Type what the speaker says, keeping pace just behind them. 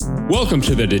Welcome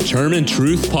to the Determined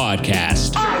Truth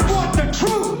Podcast. I want the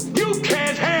truth! You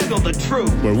can't handle the truth!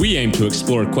 Where we aim to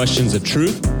explore questions of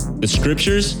truth, the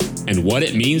scriptures, and what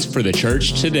it means for the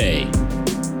church today.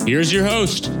 Here's your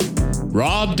host,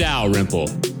 Rob Dalrymple.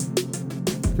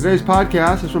 Today's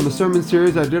podcast is from a sermon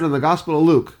series I did on the Gospel of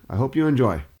Luke. I hope you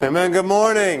enjoy. Amen. Good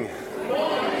morning.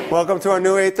 Welcome to our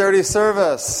new 8:30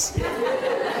 service.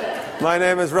 My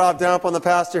name is Rob Dalrymple. I'm the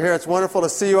pastor here. It's wonderful to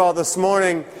see you all this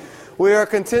morning. We are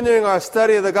continuing our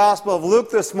study of the Gospel of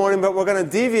Luke this morning, but we're going to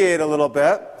deviate a little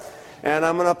bit. And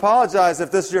I'm going to apologize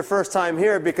if this is your first time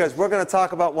here, because we're going to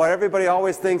talk about what everybody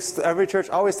always thinks, every church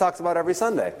always talks about every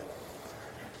Sunday.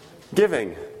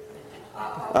 Giving.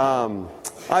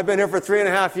 I've been here for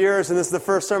 3.5 years, and this is the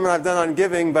first sermon I've done on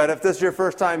giving, but if this is your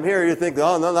first time here, you think,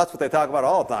 oh, no, that's what they talk about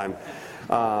all the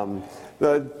time.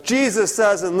 Jesus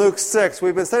says in Luke 6,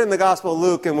 we've been studying the Gospel of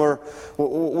Luke, and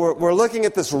we're looking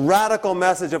at this radical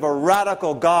message of a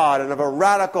radical God and of a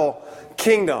radical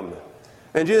kingdom.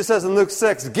 And Jesus says in Luke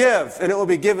 6, give, and it will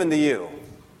be given to you.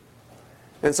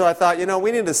 And so I thought,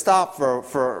 we need to stop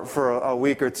for a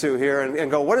week or two here and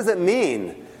go, what does it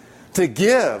mean to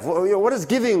give? What does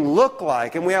giving look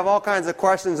like? And we have all kinds of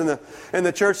questions in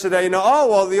the church today.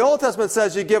 The Old Testament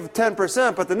says you give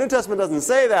 10%, but the New Testament doesn't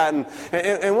say that.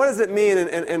 And what does it mean?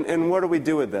 And what do we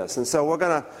do with this? And so we're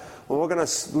gonna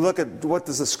look at what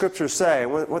does the Scripture say,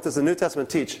 and what does the New Testament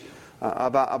teach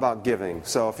about giving.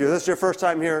 So if this is your first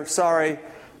time here, sorry.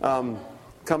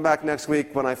 Come back next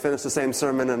week when I finish the same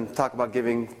sermon and talk about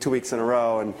giving 2 weeks in a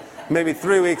row and maybe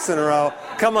 3 weeks in a row.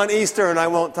 Come on Easter and I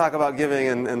won't talk about giving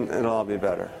and it'll all be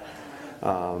better.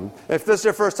 If this is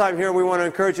your first time here, we want to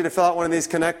encourage you to fill out one of these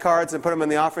Connect cards and put them in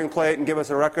the offering plate and give us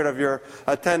a record of your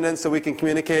attendance so we can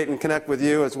communicate and connect with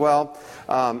you as well.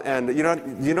 And you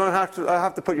don't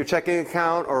have to put your checking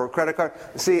account or credit card.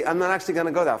 See, I'm not actually going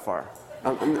to go that far.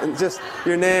 And just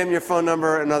your name, your phone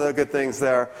number, and other good things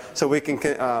there, so we can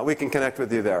connect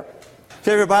with you there. If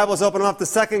you have your Bibles, open them up to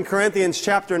 2 Corinthians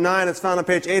chapter 9. It's found on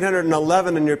page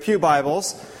 811 in your pew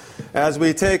Bibles. As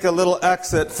we take a little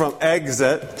exit from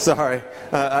exit. Sorry,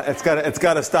 it's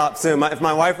got to stop soon. If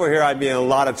my wife were here, I'd be in a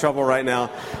lot of trouble right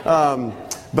now.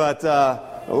 But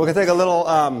we're going to take a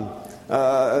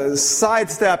little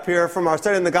sidestep here from our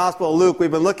study in the Gospel of Luke. We've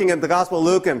been looking at the Gospel of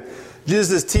Luke and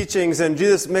Jesus' teachings, and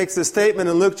Jesus makes this statement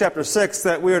in Luke chapter 6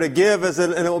 that we are to give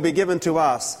and it will be given to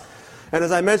us. And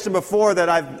as I mentioned before, that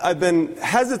I've been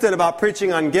hesitant about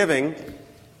preaching on giving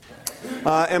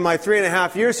in my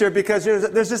 3.5 years here, because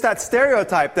there's just that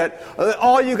stereotype that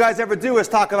all you guys ever do is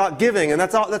talk about giving, and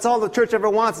that's all the church ever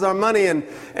wants is our money, and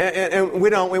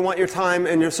we want your time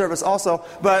and your service also.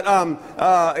 But and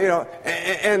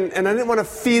I didn't want to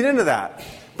feed into that.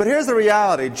 But here's the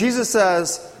reality. Jesus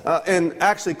says, and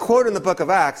actually quoted in the book of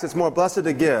Acts, it's more blessed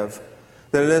to give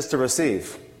than it is to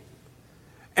receive.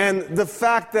 And the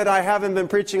fact that I haven't been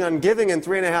preaching on giving in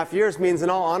 3.5 years means, in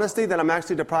all honesty, that I'm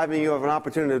actually depriving you of an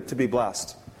opportunity to be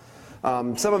blessed.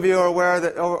 Some of you are aware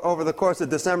that over the course of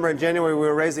December and January, we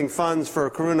were raising funds for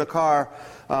Karuna Kar,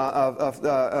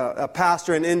 a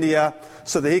pastor in India,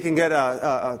 so that he can get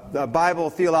a Bible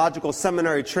theological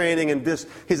seminary training. And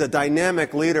he's a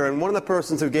dynamic leader. And one of the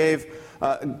persons who gave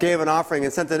an offering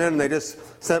and sent it in, and they just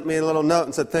sent me a little note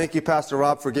and said, "Thank you, Pastor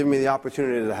Rob, for giving me the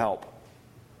opportunity to help."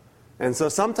 And so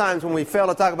sometimes when we fail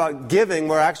to talk about giving,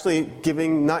 we're actually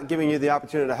not giving you the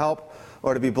opportunity to help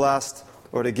or to be blessed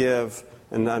or to give,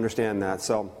 and to understand that.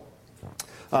 So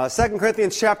 2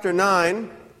 Corinthians chapter 9,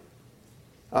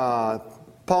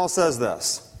 Paul says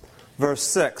this, verse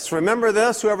 6. Remember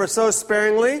this, whoever sows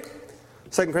sparingly,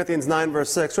 2 Corinthians 9, verse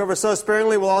 6, whoever sows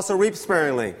sparingly will also reap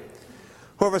sparingly.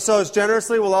 Whoever sows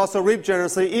generously will also reap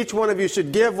generously. Each one of you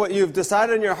should give what you've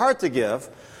decided in your heart to give,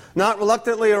 not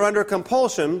reluctantly or under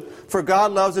compulsion, for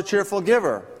God loves a cheerful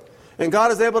giver. And God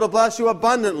is able to bless you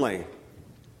abundantly,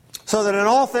 so that in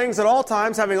all things, at all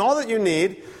times, having all that you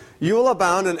need, you will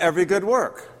abound in every good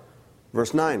work.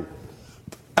 Verse 9.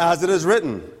 As it is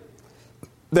written,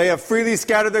 they have freely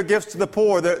scattered their gifts to the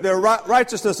poor. Their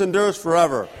righteousness endures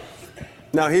forever.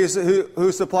 Now he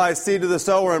who supplies seed to the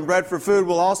sower and bread for food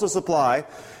will also supply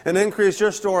and increase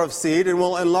your store of seed, and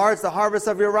will enlarge the harvest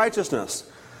of your righteousness.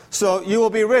 So you will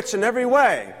be rich in every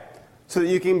way, so that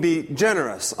you can be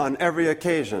generous on every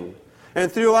occasion.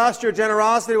 And through us, your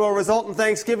generosity will result in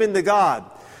thanksgiving to God.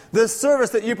 This service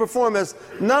that you perform is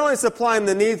not only supplying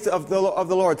the needs of the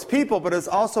Lord's people, but is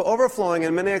also overflowing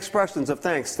in many expressions of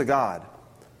thanks to God.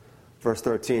 Verse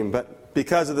 13, but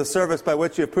because of the service by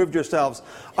which you have proved yourselves,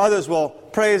 others will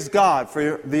praise God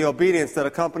for the obedience that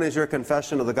accompanies your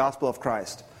confession of the gospel of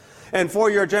Christ, and for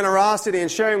your generosity in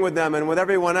sharing with them and with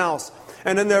everyone else.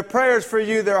 And in their prayers for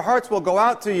you, their hearts will go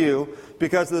out to you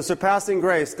because of the surpassing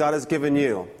grace God has given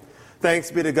you.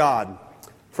 Thanks be to God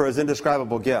for his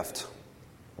indescribable gift.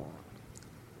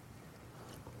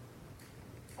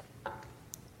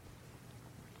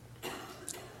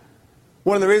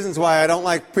 One of the reasons why I don't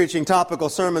like preaching topical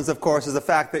sermons, of course, is the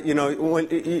fact that, when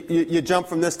you jump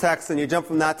from this text and you jump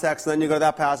from that text and then you go to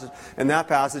that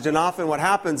passage, and often what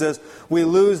happens is we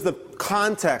lose the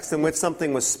context in which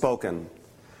something was spoken.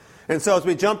 And so as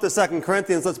we jump to 2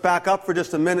 Corinthians, let's back up for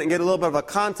just a minute and get a little bit of a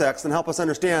context and help us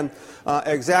understand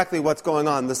exactly what's going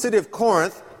on. The city of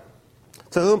Corinth,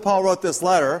 to whom Paul wrote this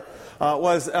letter,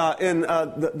 was in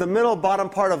the middle bottom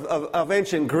part of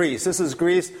ancient Greece. This is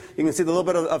Greece. You can see the little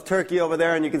bit of Turkey over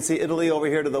there, and you can see Italy over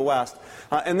here to the west.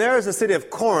 And there is the city of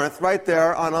Corinth right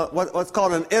there on what's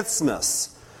called an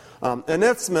isthmus. An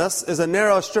isthmus is a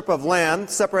narrow strip of land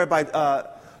separated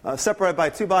by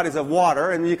two bodies of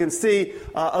water. And you can see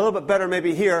a little bit better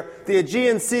maybe here. The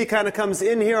Aegean Sea kind of comes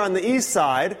in here on the east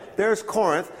side. There's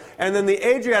Corinth. And then the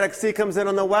Adriatic Sea comes in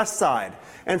on the west side.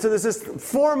 And so there's this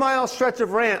 4-mile stretch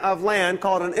of land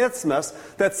called an isthmus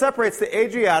that separates the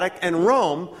Adriatic and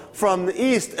Rome from the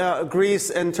east,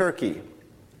 Greece and Turkey.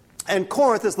 And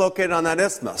Corinth is located on that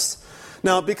isthmus.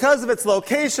 Now, because of its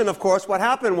location, of course, what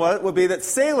happened would be that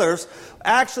sailors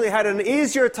actually had an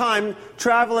easier time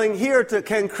traveling here to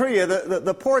Cenchrea,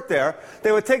 the port there.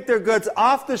 They would take their goods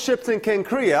off the ships in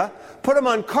Cenchrea, put them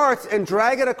on carts, and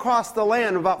drag it across the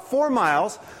land about 4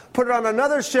 miles, put it on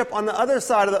another ship on the other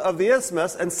side of the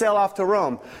isthmus, and sail off to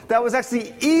Rome. That was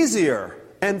actually easier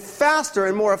and faster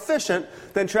and more efficient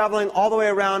than traveling all the way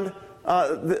around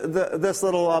this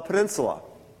little peninsula.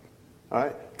 All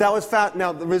right? That was fast.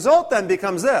 Now, the result then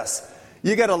becomes this.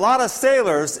 You get a lot of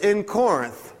sailors in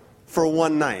Corinth for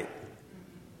one night.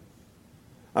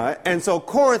 All right? And so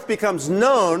Corinth becomes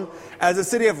known as a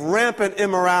city of rampant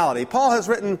immorality. Paul has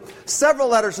written several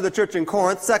letters to the church in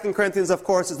Corinth. 2 Corinthians, of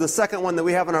course, is the second one that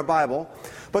we have in our Bible.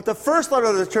 But the first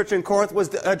letter to the church in Corinth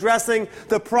was addressing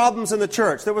the problems in the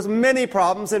church. There was many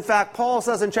problems. In fact, Paul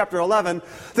says in chapter 11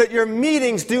 that your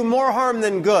meetings do more harm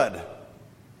than good.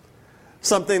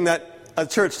 Something that a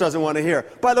church doesn't want to hear.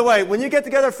 By the way, when you get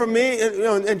together for me,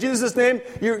 in Jesus' name,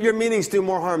 your meetings do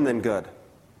more harm than good.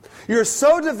 You're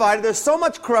so divided, there's so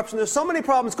much corruption, there's so many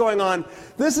problems going on.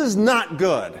 This is not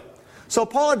good. So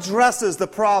Paul addresses the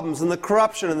problems and the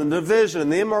corruption and the division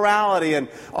and the immorality and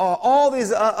all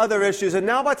these other issues. And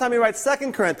now by the time he writes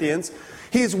 2 Corinthians,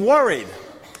 he's worried.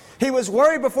 He was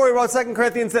worried before he wrote 2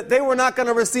 Corinthians that they were not going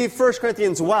to receive 1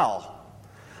 Corinthians well.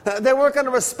 They weren't going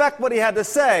to respect what he had to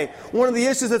say. One of the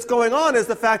issues that's going on is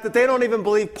the fact that they don't even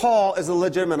believe Paul is a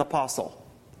legitimate apostle.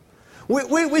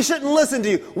 We shouldn't listen to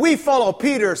you. We follow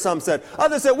Peter, some said.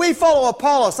 Others said, we follow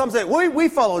Apollos. Some said, we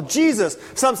follow Jesus.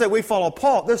 Some said, we follow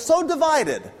Paul. They're so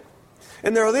divided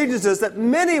in their allegiances that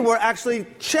many were actually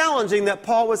challenging that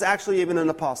Paul was actually even an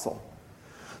apostle.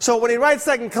 So when he writes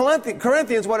 2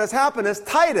 Corinthians, what has happened is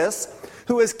Titus,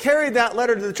 who has carried that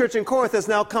letter to the church in Corinth, has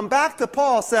now come back to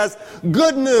Paul, says,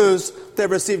 good news, they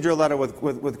received your letter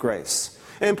with grace.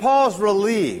 And Paul's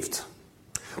relieved.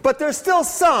 But there's still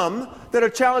some that are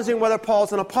challenging whether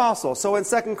Paul's an apostle. So in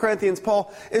 2 Corinthians,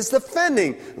 Paul is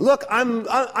defending. Look,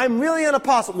 I'm really an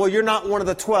apostle. Well, you're not one of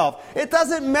the 12. It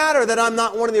doesn't matter that I'm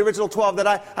not one of the original 12,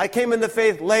 that I came into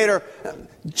faith later.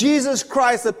 Jesus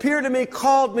Christ appeared to me,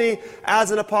 called me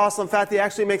as an apostle. In fact, he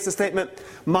actually makes the statement,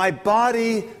 my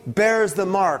body bears the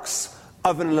marks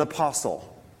of an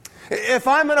apostle. If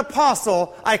I'm an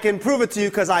apostle, I can prove it to you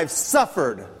because I've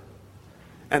suffered.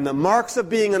 And the marks of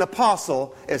being an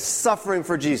apostle is suffering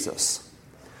for Jesus.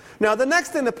 Now, the next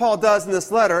thing that Paul does in this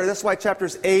letter, that's why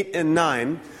chapters 8 and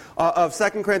 9 of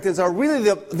 2 Corinthians are really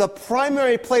the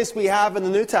primary place we have in the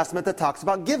New Testament that talks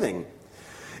about giving,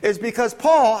 is because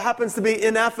Paul happens to be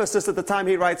in Ephesus at the time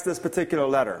he writes this particular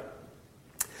letter.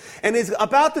 And he's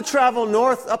about to travel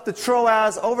north up to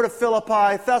Troas, over to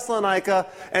Philippi, Thessalonica,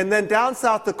 and then down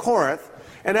south to Corinth.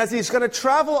 And as he's going to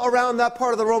travel around that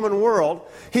part of the Roman world,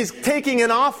 he's taking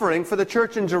an offering for the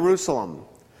church in Jerusalem.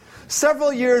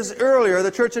 Several years earlier,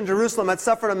 the church in Jerusalem had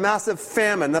suffered a massive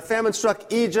famine. The famine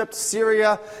struck Egypt,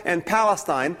 Syria, and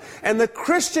Palestine. And the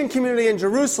Christian community in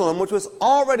Jerusalem, which was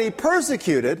already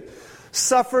persecuted,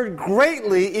 suffered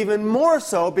greatly, even more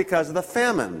so because of the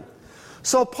famine.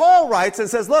 So Paul writes and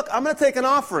says, look, I'm going to take an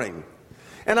offering.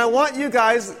 And I want you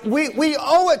guys, we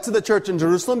owe it to the church in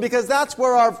Jerusalem because that's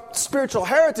where our spiritual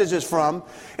heritage is from.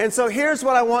 And so here's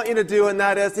what I want you to do, and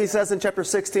that is, he says in chapter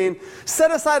 16,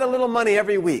 set aside a little money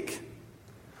every week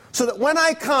so that when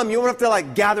I come, you won't have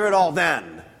to gather it all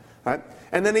then. Right?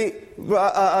 And then he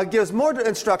gives more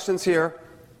instructions here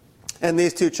in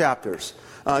these two chapters.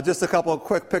 Just a couple of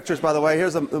quick pictures, by the way.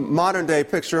 Here's a modern-day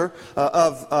picture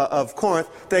of Corinth.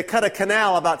 They cut a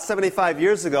canal about 75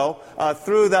 years ago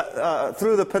through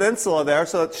the peninsula there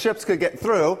so that ships could get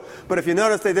through. But if you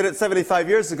notice, they did it 75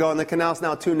 years ago, and the canal's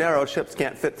now too narrow. Ships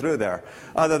can't fit through there,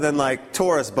 other than like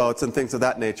tourist boats and things of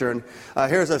that nature. And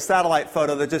here's a satellite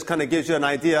photo that just kind of gives you an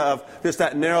idea of just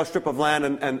that narrow strip of land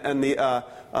and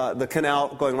the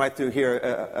canal going right through here,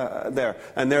 there.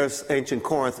 And there's ancient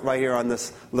Corinth right here on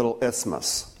this little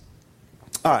isthmus.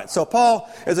 All right, so Paul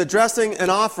is addressing an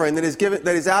offering that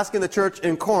he's asking the church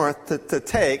in Corinth to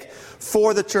take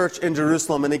for the church in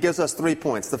Jerusalem, and he gives us 3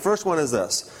 points. The first one is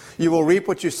this: you will reap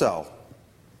what you sow.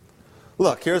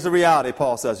 Look, here's the reality,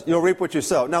 Paul says. You'll reap what you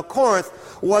sow. Now,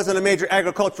 Corinth wasn't a major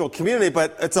agricultural community,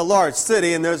 but it's a large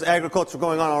city, and there's agriculture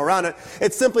going on all around it.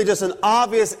 It's simply just an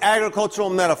obvious agricultural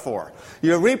metaphor.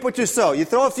 You reap what you sow. You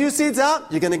throw a few seeds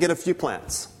out, you're going to get a few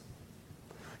plants.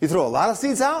 You throw a lot of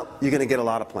seeds out, you're going to get a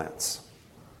lot of plants.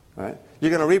 All right?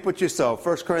 You're going to reap what you sow.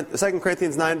 2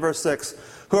 Corinthians 9, verse 6.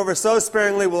 Whoever sows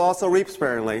sparingly will also reap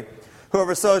sparingly.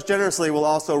 Whoever sows generously will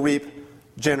also reap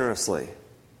generously.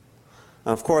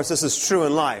 Of course, this is true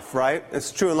in life, right?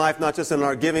 It's true in life, not just in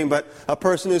our giving, but a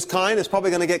person who's kind is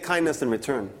probably going to get kindness in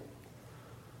return.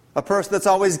 A person that's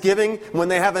always giving, when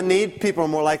they have a need, people are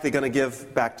more likely going to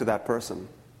give back to that person.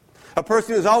 A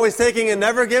person who's always taking and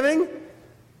never giving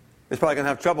is probably going to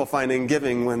have trouble finding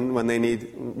giving when they need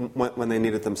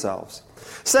it themselves.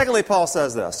 Secondly, Paul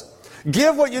says this: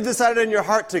 give what you decided in your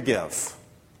heart to give.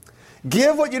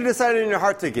 Give what you decided in your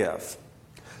heart to give.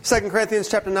 2 Corinthians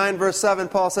chapter 9, verse 7,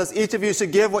 Paul says, each of you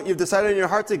should give what you've decided in your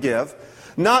heart to give,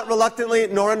 not reluctantly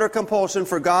nor under compulsion,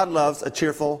 for God loves a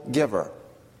cheerful giver.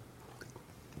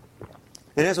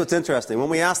 And here's what's interesting. When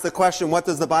we ask the question, what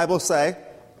does the Bible say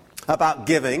about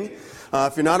giving?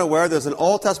 If you're not aware, there's an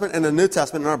Old Testament and a New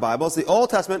Testament in our Bibles. The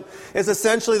Old Testament is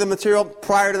essentially the material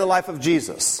prior to the life of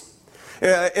Jesus.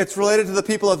 It's related to the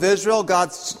people of Israel,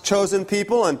 God's chosen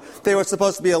people, and they were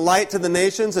supposed to be a light to the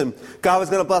nations, and God was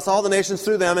going to bless all the nations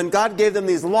through them, and God gave them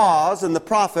these laws and the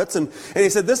prophets, and he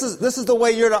said, this is the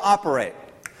way you're to operate.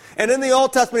 And in the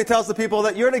Old Testament, he tells the people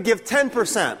that you're to give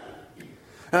 10%.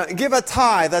 Give a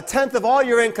tithe, a tenth of all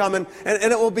your income, and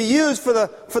it will be used for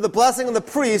the blessing of the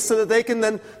priests so that they can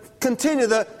then continue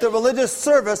the religious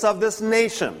service of this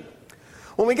nation.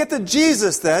 When we get to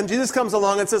Jesus then, Jesus comes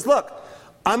along and says, look,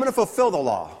 I'm going to fulfill the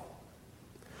law.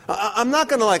 I'm not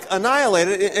going to annihilate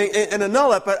it and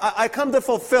annul it, but I come to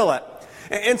fulfill it.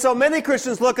 And so many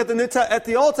Christians look at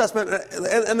the Old Testament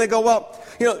and they go, well,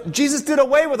 Jesus did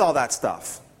away with all that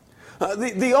stuff.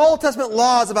 The Old Testament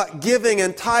laws about giving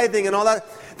and tithing and all that,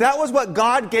 that was what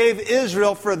God gave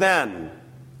Israel for then.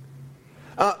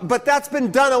 But that's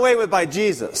been done away with by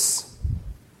Jesus.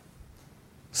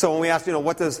 So when we ask,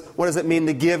 what does it mean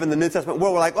to give in the New Testament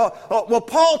world, we're like, well,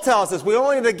 Paul tells us we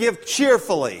only need to give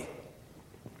cheerfully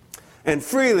and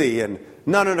freely and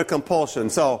not under compulsion.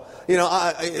 So, we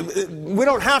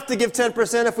don't have to give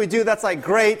 10%. If we do, that's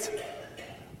great.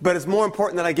 But it's more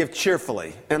important that I give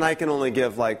cheerfully. And I can only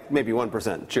give maybe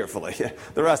 1% cheerfully.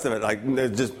 The rest of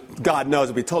it, just God knows,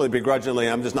 it'd be totally begrudgingly.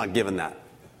 I'm just not giving that.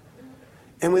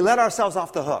 And we let ourselves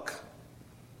off the hook.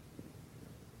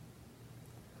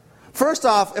 First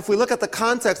off, if we look at the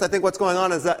context, I think what's going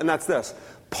on is and that's this.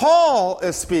 Paul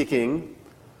is speaking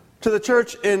to the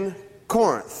church in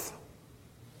Corinth.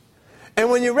 And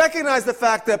when you recognize the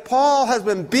fact that Paul has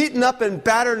been beaten up and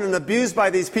battered and abused by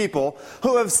these people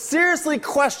who have seriously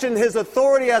questioned his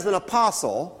authority as an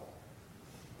apostle,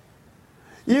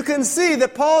 you can see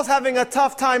that Paul's having a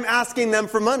tough time asking them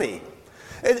for money.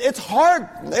 It's hard.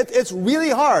 It's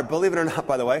really hard, believe it or not,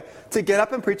 by the way, to get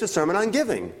up and preach a sermon on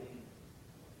giving.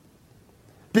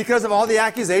 Because of all the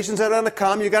accusations that are going to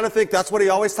come, you're going to think that's what he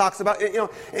always talks about, and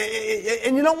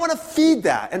you don't want to feed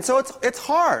that. And so it's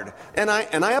hard. And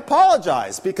I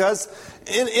apologize because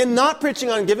in not preaching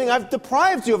on giving, I've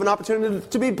deprived you of an opportunity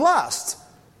to be blessed.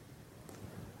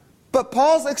 But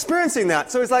Paul's experiencing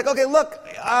that. So he's like, okay, look,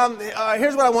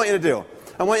 here's what I want you to do.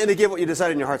 I want you to give what you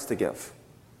decide in your hearts to give.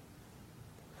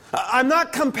 I'm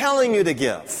not compelling you to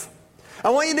give. I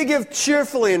want you to give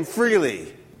cheerfully and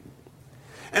freely.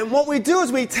 And what we do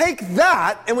is we take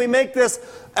that and we make this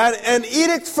an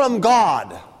edict from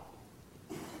God.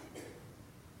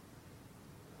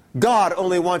 God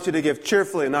only wants you to give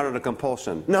cheerfully and not under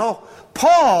compulsion. No,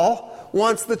 Paul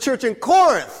wants the church in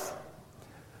Corinth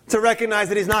to recognize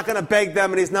that he's not going to beg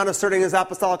them and he's not asserting his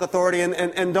apostolic authority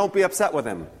and don't be upset with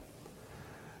him.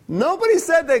 Nobody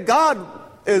said that God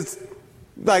is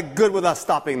good with us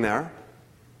stopping there.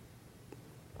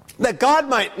 That God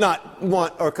might not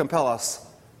want or compel us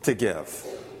to give.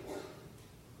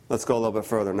 Let's go a little bit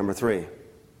further. Number 3.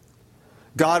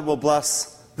 God will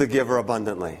bless the giver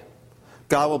abundantly.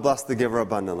 God will bless the giver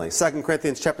abundantly. 2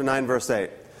 Corinthians chapter 9, verse 8.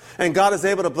 And God is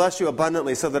able to bless you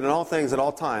abundantly so that in all things, at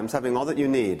all times, having all that you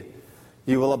need,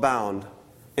 you will abound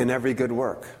in every good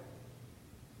work.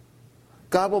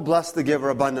 God will bless the giver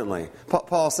abundantly.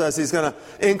 Paul says he's going to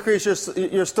increase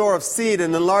your store of seed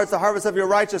and enlarge the harvest of your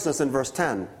righteousness in verse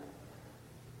 10.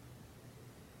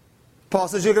 Paul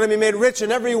says you're going to be made rich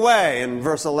in every way in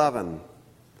verse 11.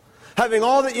 Having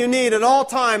all that you need at all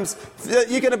times,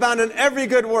 you can abound in every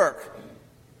good work.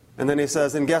 And then he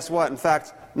says, and guess what? In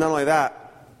fact, not only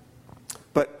that,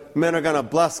 but men are going to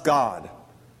bless God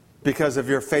because of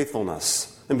your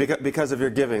faithfulness and because of your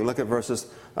giving. Look at verses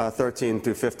 13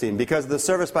 through 15. Because of the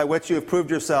service by which you have proved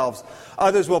yourselves,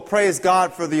 others will praise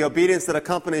God for the obedience that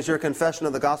accompanies your confession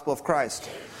of the gospel of Christ,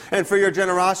 and for your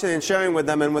generosity in sharing with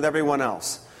them and with everyone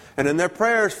else. And in their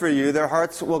prayers for you, their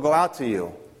hearts will go out to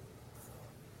you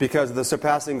because of the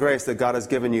surpassing grace that God has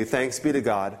given you. Thanks be to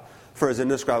God for his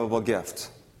indescribable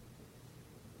gift.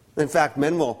 In fact,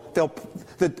 men will,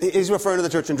 he's referring to the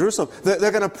church in Jerusalem,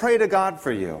 they're going to pray to God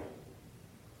for you.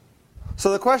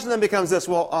 So the question then becomes this,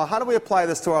 well, how do we apply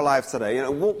this to our lives today? You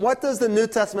know, what does the New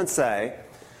Testament say?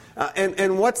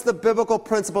 And what's the biblical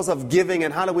principles of giving,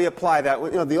 and how do we apply that?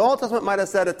 You know, the Old Testament might have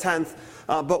said a tenth,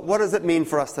 but what does it mean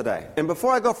for us today? And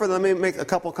before I go further, let me make a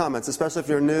couple comments, especially if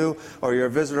you're new or you're a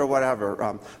visitor or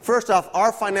whatever. First off,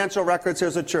 our financial records here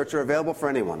as a church are available for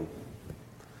anyone.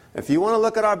 If you want to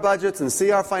look at our budgets and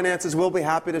see our finances, we'll be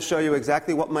happy to show you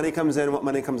exactly what money comes in and what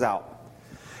money comes out.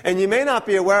 And you may not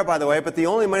be aware, by the way, but the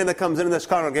only money that comes into this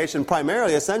congregation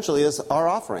primarily, essentially, is our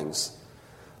offerings.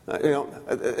 We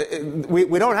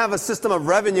don't have a system of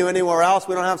revenue anywhere else.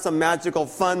 We don't have some magical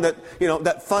fund that,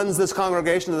 that funds this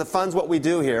congregation, that funds what we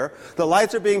do here. The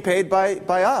lights are being paid by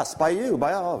us, by you,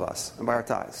 by all of us, and by our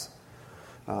tithes.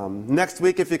 Next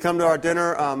week, if you come to our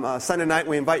dinner Sunday night,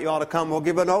 we invite you all to come. We'll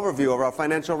give an overview of our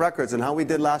financial records and how we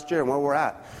did last year and where we're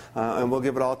at. And we'll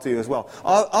give it all to you as well.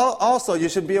 Also, you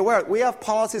should be aware, we have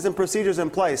policies and procedures in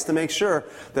place to make sure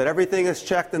that everything is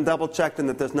checked and double-checked and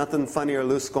that there's nothing funny or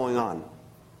loose going on.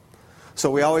 So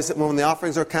we always, when the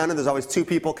offerings are counted, there's always two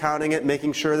people counting it,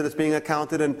 making sure that it's being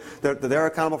accounted and that they're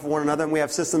accountable for one another, and we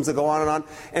have systems that go on and on.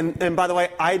 And by the way,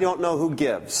 I don't know who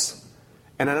gives,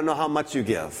 and I don't know how much you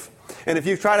give. And if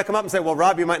you try to come up and say, well,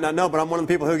 Rob, you might not know, but I'm one of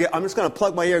the people who get, I'm just going to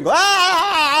plug my ear and go,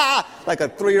 ah, like a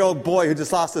 3-year-old boy who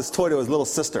just lost his toy to his little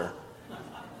sister.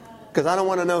 Because I don't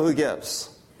want to know who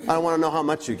gives. I don't want to know how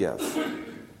much you give.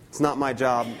 It's not my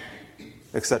job,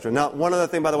 etc. Now, one other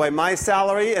thing, by the way, my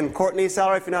salary and Courtney's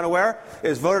salary, if you're not aware,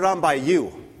 is voted on by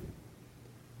you.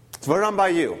 It's voted on by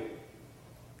you.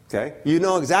 Okay? You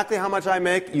know exactly how much I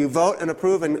make. You vote and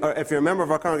approve, and or if you're a member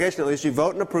of our congregation at least, you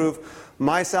vote and approve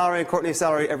my salary and Courtney's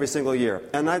salary every single year.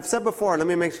 And I've said before, and let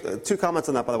me make 2 comments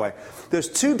on that, by the way. There's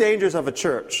 2 dangers of a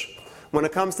church when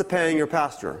it comes to paying your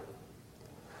pastor.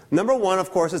 Number 1,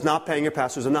 of course, is not paying your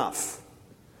pastors enough.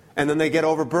 And then they get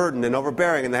overburdened and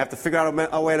overbearing, and they have to figure out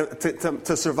a way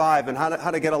to survive and how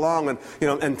to get along, and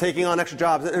and taking on extra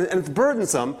jobs, and it's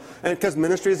burdensome, and because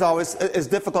ministry is always as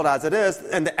difficult as it is,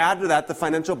 and to add to that the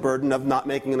financial burden of not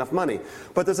making enough money.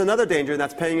 But there's another danger, and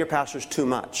that's paying your pastors too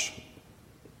much.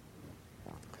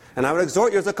 And I would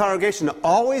exhort you as a congregation to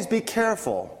always be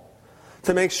careful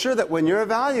to make sure that when you're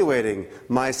evaluating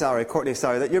my salary, Courtney's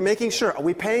salary, that you're making sure, are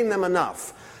we paying them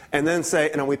enough? And then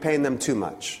say, and are we paying them too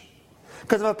much?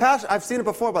 Because if a pastor, I've seen it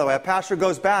before, by the way, a pastor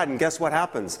goes bad, and guess what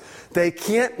happens? They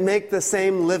can't make the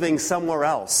same living somewhere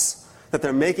else that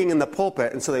they're making in the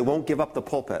pulpit, and so they won't give up the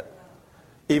pulpit,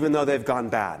 even though they've gone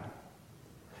bad.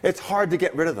 It's hard to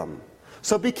get rid of them.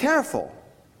 So be careful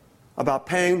about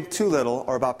paying too little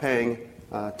or about paying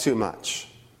too much.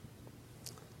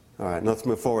 All right, let's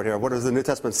move forward here. What does the New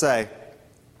Testament say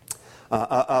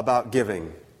about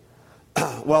giving?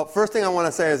 Well, first thing I want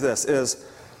to say is this, is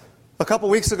a couple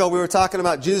weeks ago we were talking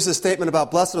about Jesus' statement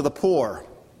about blessed are the poor.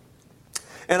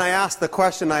 And I asked the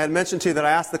question, I had mentioned to you that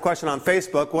I asked the question on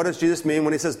Facebook, what does Jesus mean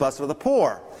when he says blessed are the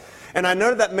poor? And I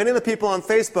noted that many of the people on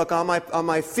Facebook, on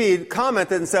my feed,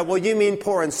 commented and said, well, you mean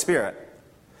poor in spirit.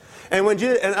 And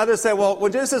others said, well,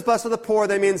 when Jesus says blessed are the poor,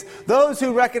 that means those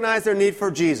who recognize their need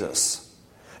for Jesus.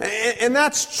 And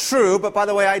that's true, but by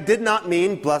the way, I did not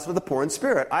mean blessed are the poor in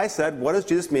spirit. I said, what does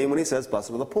Jesus mean when he says blessed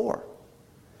are the poor?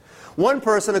 One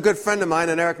person, a good friend of mine,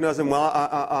 and Eric knows him well,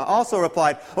 also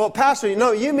replied, well, Pastor,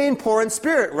 you mean poor in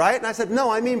spirit, right? And I said, no,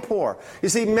 I mean poor. You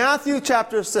see, Matthew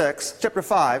chapter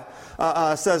 5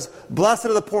 says, blessed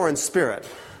are the poor in spirit.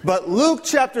 But Luke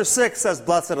chapter 6 says,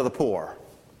 blessed are the poor.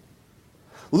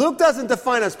 Luke doesn't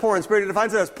define as poor in spirit, he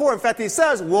defines it as poor. In fact, he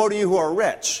says, woe to you who are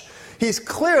rich. He's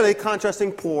clearly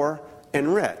contrasting poor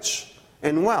and rich.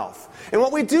 and wealth. And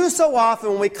what we do so often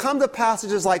when we come to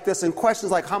passages like this and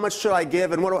questions like how much should I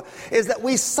give and is that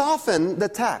we soften the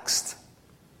text.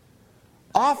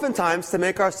 Oftentimes to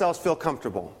make ourselves feel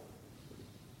comfortable.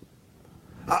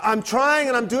 I'm trying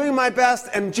and I'm doing my best,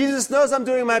 and Jesus knows I'm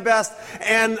doing my best,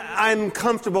 and I'm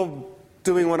comfortable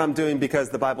doing what I'm doing because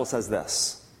the Bible says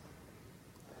this.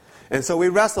 And so we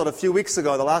wrestled a few weeks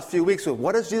ago, the last few weeks, with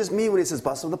what does Jesus mean when he says,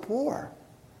 blessed are the poor?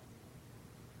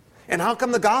 And how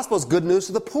come the gospel is good news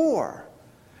to the poor?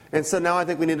 And so now I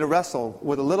think we need to wrestle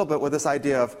with a little bit with this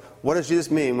idea of what does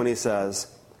Jesus mean when he says,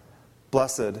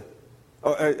 blessed,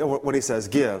 or when he says,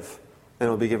 give, and it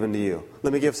will be given to you.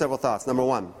 Let me give several thoughts. Number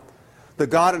one, the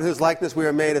God in whose likeness we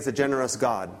are made is a generous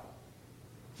God.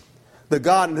 The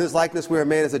God in whose likeness we are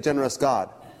made is a generous God.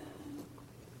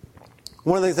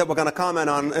 One of the things that we're going to comment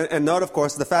on and note, of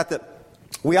course, is the fact that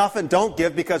we often don't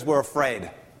give because we're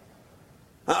afraid.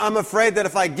 I'm afraid that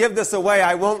if I give this away,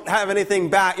 I won't have anything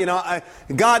back.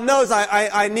 God knows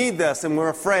I need this, and we're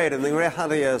afraid. And the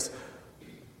reality is,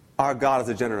 our God is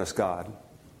a generous God.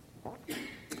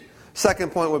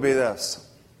 Second point would be this.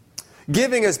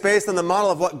 Giving is based on the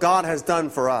model of what God has done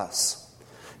for us.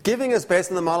 Giving is based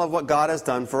on the model of what God has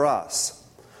done for us.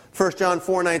 1 John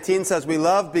 4:19 says, we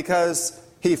love because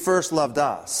he first loved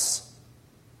us.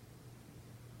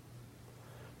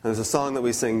 And there's a song that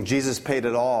we sing, Jesus paid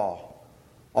it all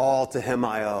to him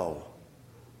I owe.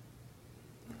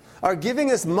 Our giving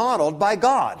is modeled by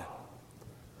God,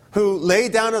 who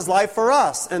laid down his life for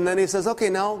us. And then he says, okay,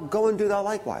 now go and do that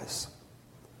likewise.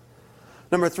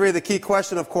 Number three, the key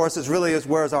question, of course, is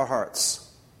where's our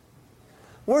hearts?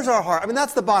 Where's our heart? I mean,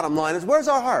 that's the bottom line, is where's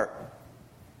our heart?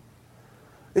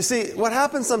 You see, what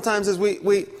happens sometimes is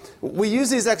we use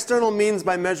these external means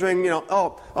by measuring,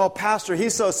 pastor,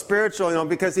 he's so spiritual,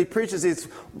 because he preaches these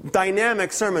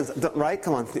dynamic sermons, right?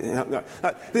 Come on.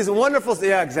 These wonderful,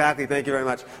 yeah, exactly, thank you very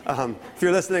much. If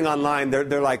you're listening online,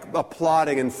 they're like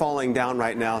applauding and falling down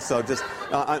right now, so just,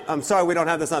 I'm sorry we don't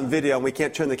have this on video and we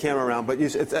can't turn the camera around, but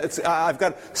I've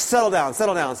got, settle down,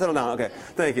 okay,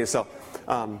 thank you. So,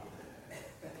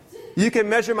 you can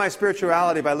measure my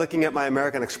spirituality by looking at my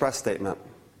American Express statement.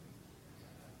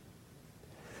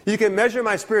 You can measure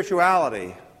my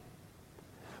spirituality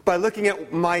by looking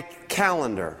at my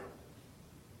calendar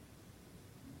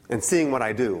and seeing what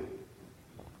I do.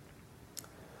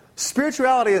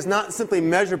 Spirituality is not simply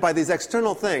measured by these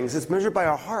external things, it's measured by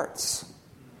our hearts.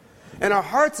 And our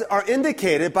hearts are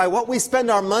indicated by what we spend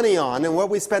our money on and where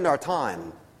we spend our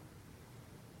time.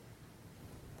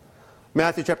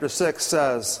 Matthew chapter 6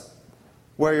 says,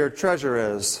 where your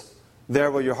treasure is,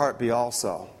 there will your heart be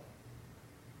also.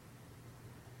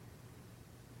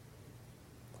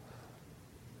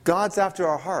 God's after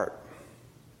our heart.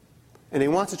 And he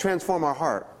wants to transform our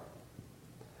heart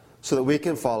so that we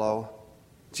can follow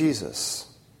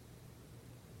Jesus.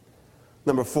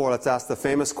 Number 4, let's ask the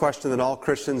famous question that all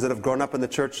Christians that have grown up in the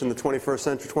church in the 20th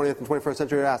and 21st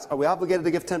century ask. Are we obligated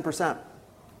to give 10%?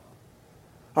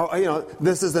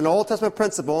 This is an Old Testament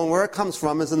principle, and where it comes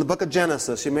from is in the book of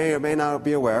Genesis. You may or may not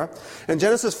be aware. In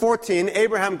Genesis 14,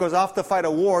 Abraham goes off to fight a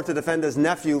war to defend his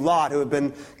nephew Lot, who had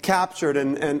been captured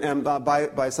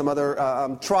by some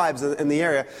other tribes in the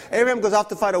area. Abraham goes off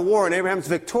to fight a war, and Abraham's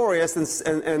victorious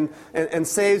and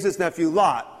saves his nephew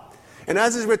Lot. And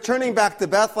as he's returning back to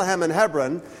Bethlehem and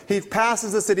Hebron, he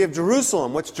passes the city of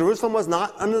Jerusalem, which Jerusalem was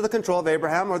not under the control of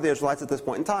Abraham or the Israelites at this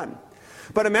point in time.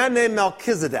 But a man named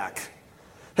Melchizedek,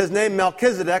 his name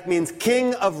Melchizedek means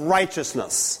king of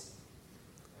righteousness,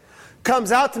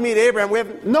 comes out to meet Abraham. We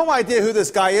have no idea who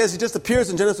this guy is. He just appears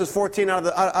in Genesis 14 out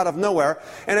of nowhere.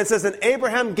 And it says that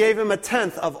Abraham gave him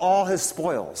 1/10 of all his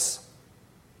spoils.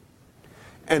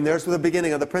 And there's the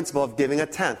beginning of the principle of giving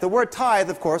 1/10. The word tithe,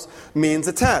 of course, means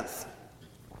 1/10.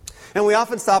 And we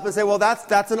often stop and say, well,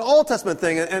 that's an Old Testament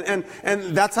thing,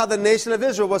 and that's how the nation of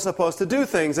Israel was supposed to do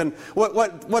things. And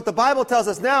what the Bible tells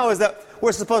us now is that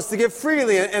we're supposed to give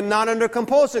freely and not under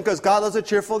compulsion, because God loves a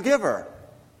cheerful giver.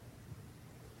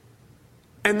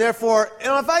 And therefore,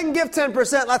 if I can give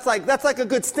 10%, that's like a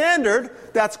good standard,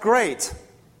 that's great.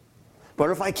 But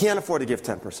if I can't afford to give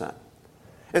 10%,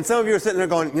 and some of you are sitting there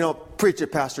going, preach it,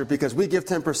 Pastor, because we give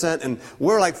 10% and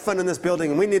we're like funding this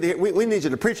building and we need you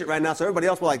to preach it right now so everybody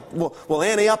else will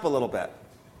ante up a little bit.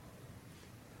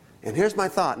 And here's my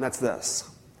thought, and that's this.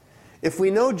 If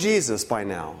we know Jesus by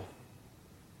now,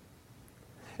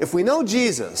 we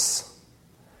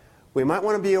might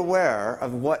want to be aware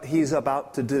of what he's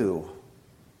about to do.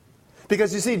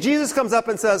 Because you see, Jesus comes up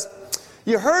and says,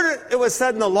 you heard it was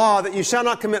said in the law that you shall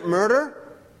not commit murder.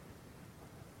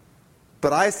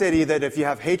 But I say to you that if you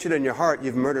have hatred in your heart,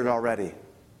 you've murdered already.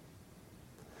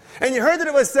 And you heard that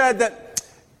it was said that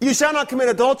you shall not commit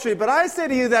adultery. But I say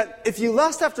to you that if you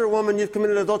lust after a woman, you've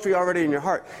committed adultery already in your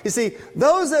heart. You see,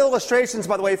 those illustrations,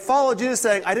 by the way, follow Jesus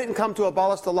saying, I didn't come to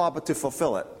abolish the law, but to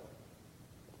fulfill it.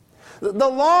 The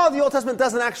law of the Old Testament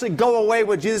doesn't actually go away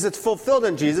with Jesus. It's fulfilled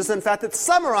in Jesus. In fact, it's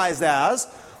summarized as,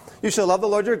 you shall love the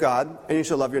Lord your God, and you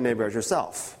shall love your neighbor as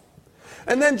yourself.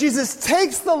 And then Jesus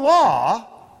takes the law,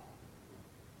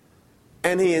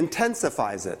 and he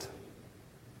intensifies it.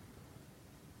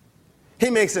 He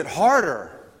makes it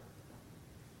harder.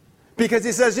 Because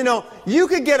he says, you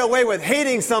could get away with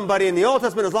hating somebody in the Old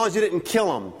Testament as long as you didn't kill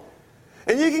them.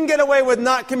 And you can get away with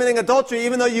not committing adultery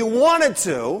even though you wanted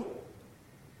to,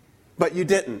 but you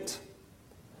didn't.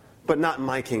 But not in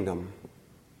my kingdom.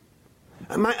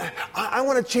 I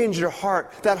want to change your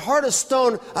heart. That heart of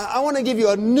stone, I want to give you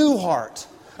a new heart.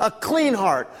 A clean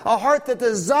heart. A heart that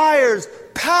desires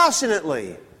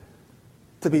passionately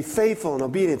to be faithful and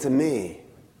obedient to me.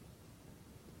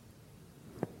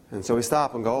 And so we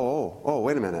stop and go, oh,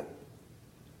 wait a minute.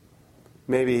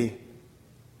 Maybe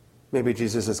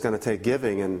Jesus is going to take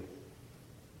giving and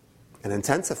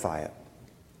intensify it.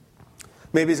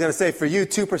 Maybe he's going to say, for you,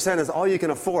 2% is all you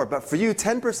can afford. But for you,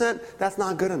 10%, that's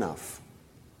not good enough.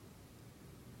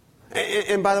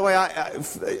 And by the way,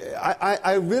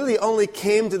 I really only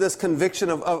came to this conviction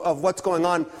of what's going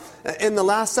on in the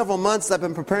last several months I've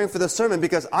been preparing for this sermon,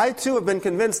 because I too have been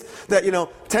convinced that,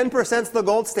 10% is the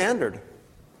gold standard.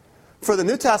 For the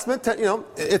New Testament,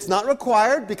 it's not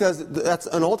required because that's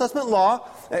an Old Testament law.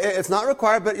 It's not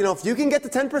required, but, if you can get to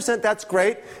 10%, that's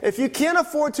great. If you can't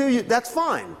afford to, that's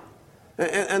fine.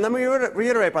 And let me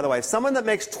reiterate, by the way, someone that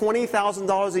makes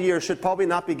 $20,000 a year should probably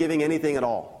not be giving anything at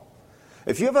all.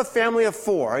 If you have a family of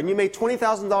 4 and you make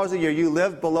 $20,000 a year, you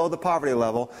live below the poverty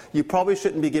level, you probably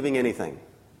shouldn't be giving anything.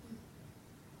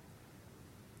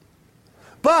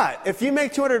 But if you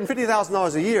make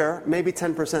 $250,000 a year, maybe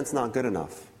 10% is not good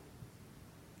enough.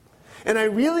 And I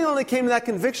really only came to that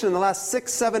conviction in the last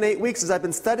 6, 7, 8 weeks as I've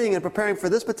been studying and preparing for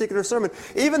this particular sermon,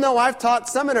 even though I've taught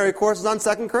seminary courses on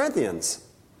 2 Corinthians.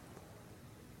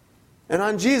 And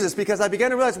on Jesus, because I began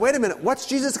to realize, wait a minute, what's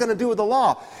Jesus going to do with the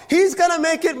law? He's going to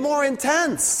make it more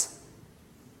intense.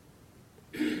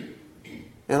 And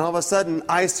all of a sudden,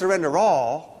 I surrender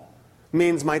all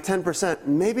means my 10%,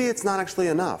 maybe it's not actually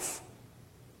enough.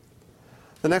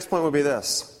 The next point would be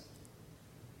this.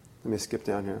 Let me skip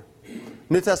down here.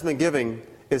 New Testament giving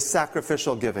is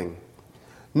sacrificial giving.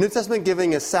 New Testament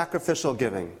giving is sacrificial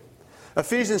giving.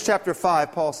 Ephesians chapter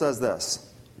 5, Paul says this.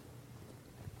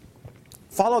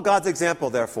 Follow God's example,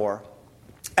 therefore,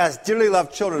 as dearly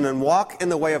loved children, and walk in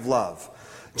the way of love,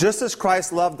 just as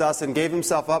Christ loved us and gave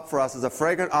himself up for us as a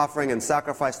fragrant offering and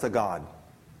sacrifice to God.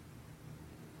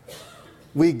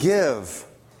 We give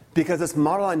because it's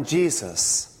modeled on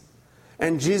Jesus.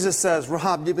 And Jesus says,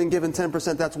 Rob, you've been given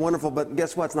 10%, that's wonderful, but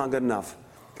guess what? It's not good enough.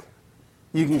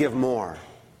 You can give more.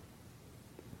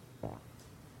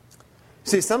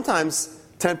 See, sometimes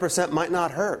 10% might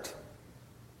not hurt.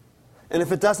 And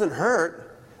if it doesn't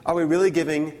hurt, are we really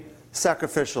giving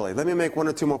sacrificially? Let me make 1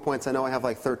 or 2 more points. I know I have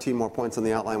like 13 more points on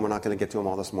the outline. We're not going to get to them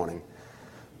all this morning.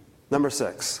 Number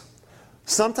 6.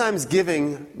 Sometimes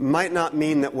giving might not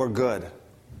mean that we're good.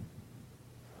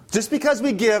 Just because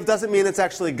we give doesn't mean it's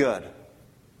actually good.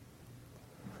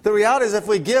 The reality is if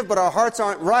we give but our hearts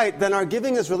aren't right, then our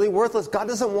giving is really worthless. God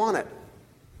doesn't want it.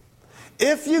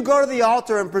 If you go to the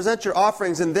altar and present your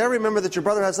offerings and there remember that your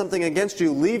brother has something against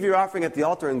you, leave your offering at the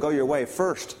altar and go your way.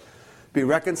 First, be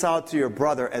reconciled to your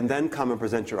brother and then come and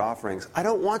present your offerings. I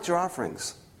don't want your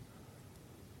offerings.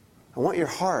 I want your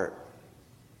heart.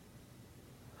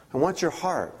 I want your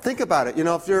heart. Think about it.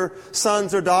 If your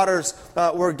sons or daughters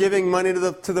were giving money to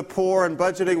the poor and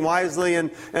budgeting wisely and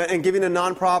giving to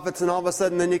nonprofits, and all of a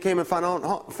sudden then you came and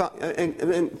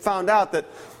found out that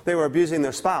they were abusing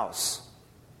their spouse.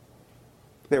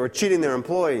 They were cheating their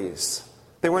employees.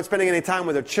 They weren't spending any time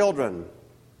with their children.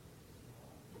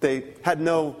 They had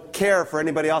no care for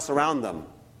anybody else around them.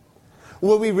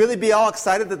 Will we really be all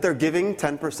excited that they're giving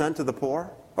 10% to the poor?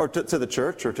 Or to the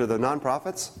church or to the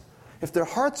nonprofits? If their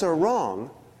hearts are wrong,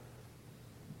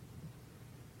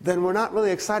 then we're not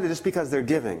really excited just because they're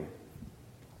giving.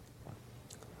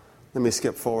 Let me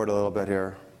skip forward a little bit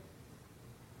here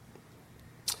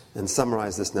and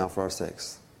summarize this now for our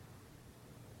sakes.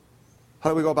 How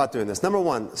do we go about doing this? Number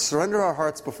 1, surrender our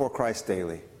hearts before Christ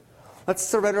daily. Let's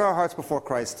surrender our hearts before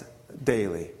Christ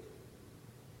daily.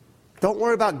 Don't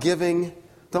worry about giving.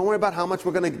 Don't worry about how much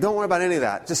we're going to... Don't worry about any of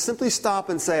that. Just simply stop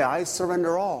and say, I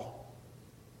surrender all.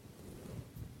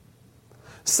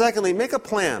 Secondly, make a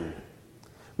plan.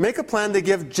 Make a plan to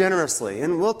give generously.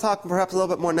 And we'll talk perhaps a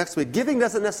little bit more next week. Giving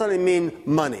doesn't necessarily mean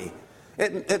money.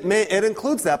 It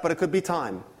includes that, but it could be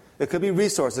time. It could be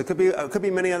resources. It could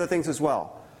be many other things as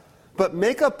well. But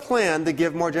make a plan to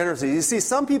give more generously. You see,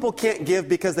 some people can't give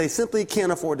because they simply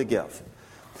can't afford to give.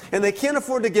 And they can't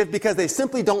afford to give because they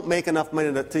simply don't make enough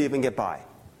money to even get by.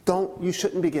 You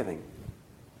shouldn't be giving.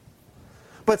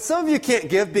 But some of you can't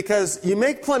give because you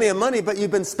make plenty of money, but you've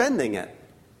been spending it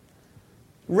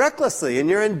recklessly, and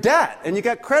you're in debt, and you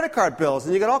got credit card bills,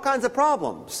 and you got all kinds of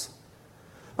problems.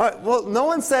 All right, well, no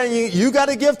one's saying you got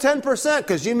to give 10%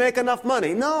 because you make enough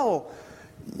money. No.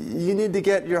 You need to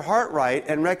get your heart right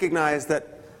and recognize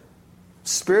that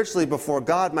spiritually before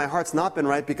God, my heart's not been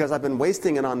right because I've been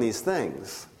wasting it on these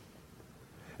things.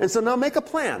 And so now make a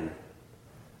plan.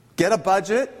 Get a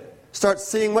budget. Start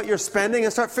seeing what you're spending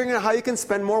and start figuring out how you can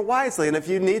spend more wisely. And if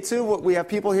you need to, we have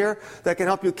people here that can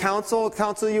help you counsel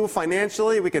you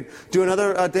financially. We could do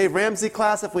another Dave Ramsey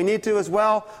class if we need to as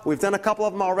well. We've done a couple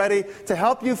of them already to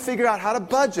help you figure out how to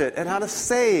budget and how to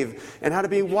save and how to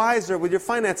be wiser with your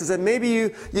finances. And maybe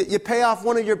you pay off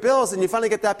one of your bills and you finally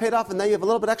get that paid off, and now you have a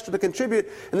little bit extra to contribute,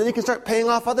 and then you can start paying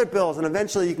off other bills, and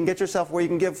eventually you can get yourself where you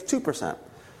can give 2%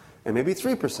 and maybe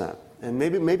 3% and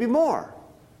maybe more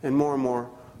and more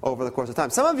over the course of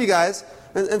time. Some of you guys,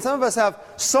 and some of us have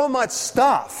so much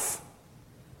stuff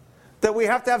that we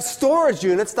have to have storage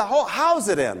units to house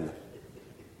it in.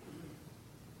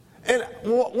 And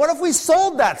what if we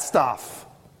sold that stuff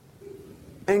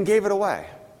and gave it away?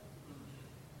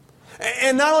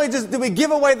 And not only did we give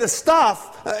away the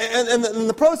stuff and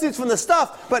the proceeds from the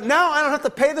stuff, but now I don't have to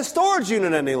pay the storage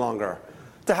unit any longer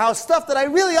to house stuff that I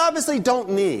really obviously don't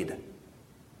need.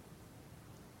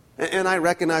 And I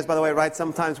recognize, by the way, right,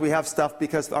 sometimes we have stuff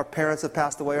because our parents have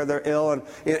passed away or they're ill, and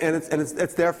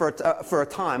it's there for a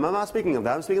time. I'm not speaking of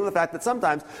that. I'm speaking of the fact that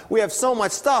sometimes we have so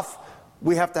much stuff,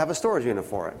 we have to have a storage unit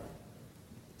for it.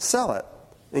 Sell it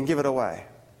and give it away.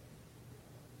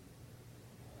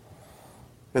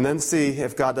 And then see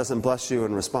if God doesn't bless you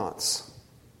in response.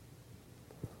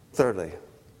 Thirdly,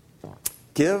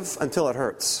 give until it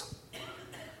hurts.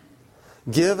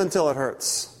 Give until it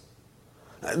hurts.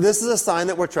 This is a sign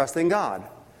that we're trusting God.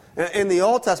 In the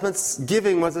Old Testament,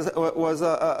 giving was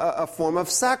a form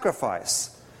of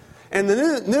sacrifice. In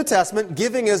the New Testament,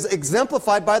 giving is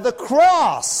exemplified by the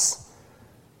cross.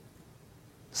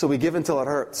 So we give until it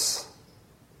hurts.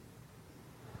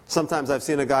 Sometimes I've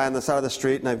seen a guy on the side of the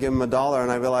street and I've given him $1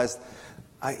 and I realized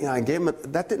I gave him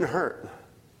that didn't hurt.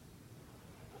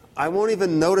 I won't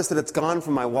even notice that it's gone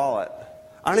from my wallet.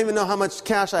 I don't even know how much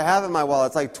cash I have in my wallet.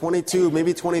 It's like 22,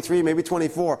 maybe 23, maybe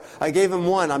 24. I gave him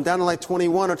one. I'm down to like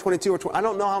 21 or 22 or 20. I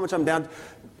don't know how much I'm down.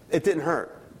 It didn't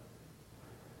hurt.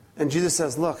 And Jesus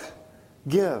says, look,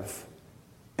 give.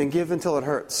 And give until it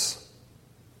hurts.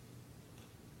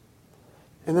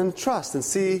 And then trust and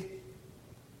see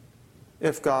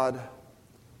if God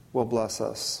will bless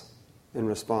us in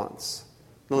response.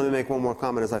 Now let me make one more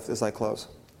comment as I close.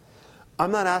 I'm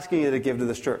not asking you to give to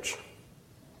this church.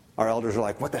 Our elders are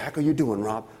like, what the heck are you doing,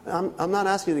 Rob? I'm not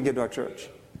asking you to give to our church.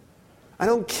 I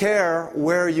don't care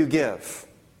where you give.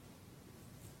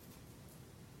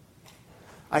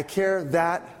 I care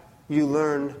that you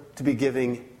learn to be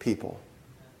giving people.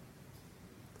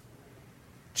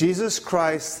 Jesus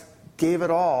Christ gave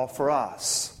it all for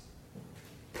us.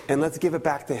 And let's give it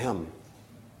back to Him.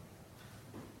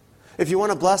 If you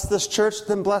want to bless this church,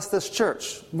 then bless this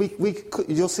church.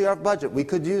 You'll see our budget. We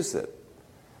could use it.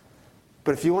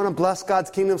 But if you want to bless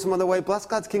God's kingdom some other way, bless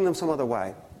God's kingdom some other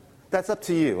way. That's up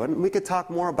to you. And we could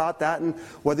talk more about that and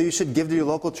whether you should give to your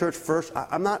local church first.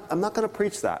 I'm not going to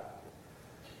preach that.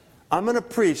 I'm going to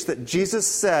preach that Jesus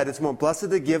said it's more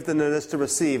blessed to give than it is to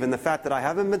receive. And the fact that I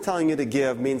haven't been telling you to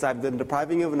give means I've been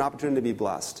depriving you of an opportunity to be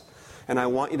blessed. And I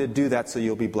want you to do that so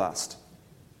you'll be blessed.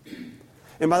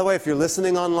 And by the way, if you're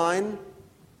listening online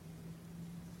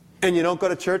and you don't go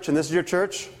to church and this is your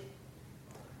church,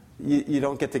 you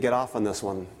don't get to get off on this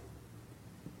one.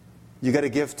 You got to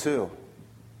give too.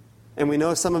 And we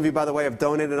know some of you, by the way, have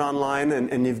donated online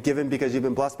and you've given because you've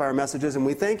been blessed by our messages, and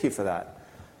we thank you for that.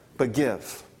 But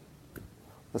give.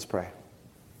 Let's pray.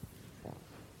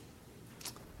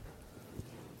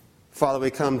 Father,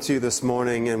 we come to you this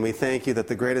morning and we thank you that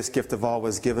the greatest gift of all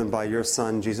was given by your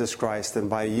Son, Jesus Christ, and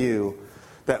by you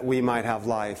that we might have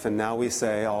life. And now we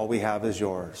say all we have is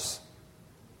yours.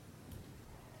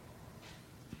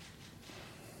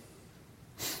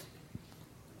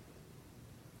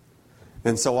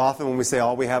 And so often when we say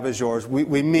all we have is yours,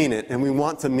 we mean it, and we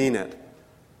want to mean it.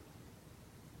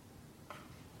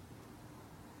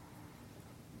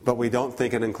 But we don't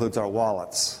think it includes our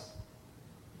wallets.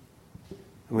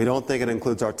 And we don't think it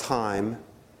includes our time.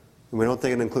 And we don't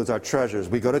think it includes our treasures.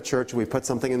 We go to church and we put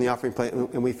something in the offering plate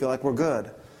and we feel like we're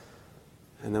good.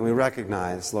 And then we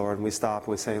recognize, Lord, and we stop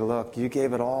and we say, look, you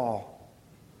gave it all.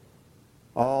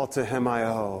 All to him I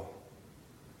owe.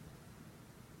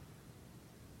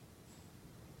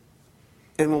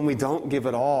 And when we don't give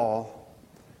it all,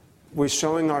 we're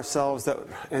showing ourselves that,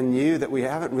 and you, that we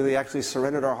haven't really actually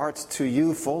surrendered our hearts to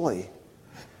you fully.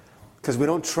 Because we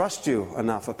don't trust you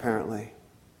enough, apparently.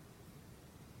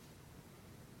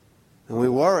 And we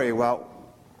worry about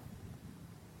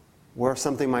where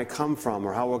something might come from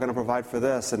or how we're going to provide for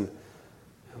this. And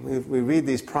we read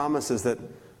these promises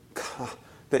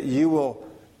that you will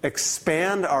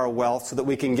expand our wealth so that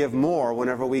we can give more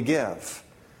whenever we give.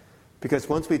 Because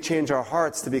once we change our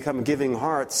hearts to become giving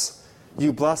hearts,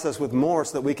 you bless us with more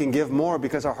so that we can give more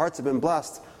because our hearts have been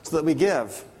blessed so that we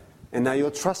give. And now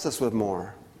you'll trust us with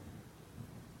more.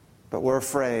 But we're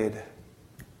afraid.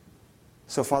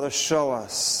 So, Father, show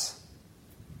us.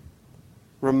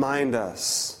 Remind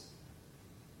us.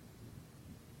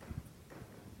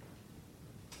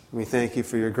 We thank you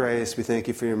for your grace. We thank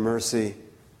you for your mercy.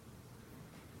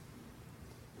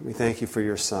 We thank you for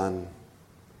your Son.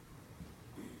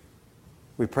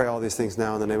 We pray all these things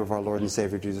now in the name of our Lord and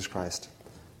Savior, Jesus Christ.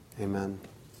 Amen.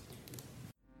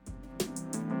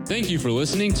 Thank you for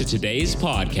listening to today's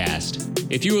podcast.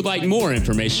 If you would like more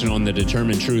information on the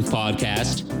Determined Truth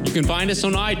podcast, you can find us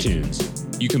on iTunes.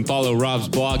 You can follow Rob's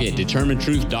blog at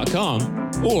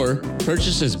determinedtruth.com or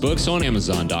purchase his books on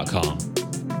Amazon.com.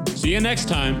 See you next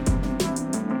time.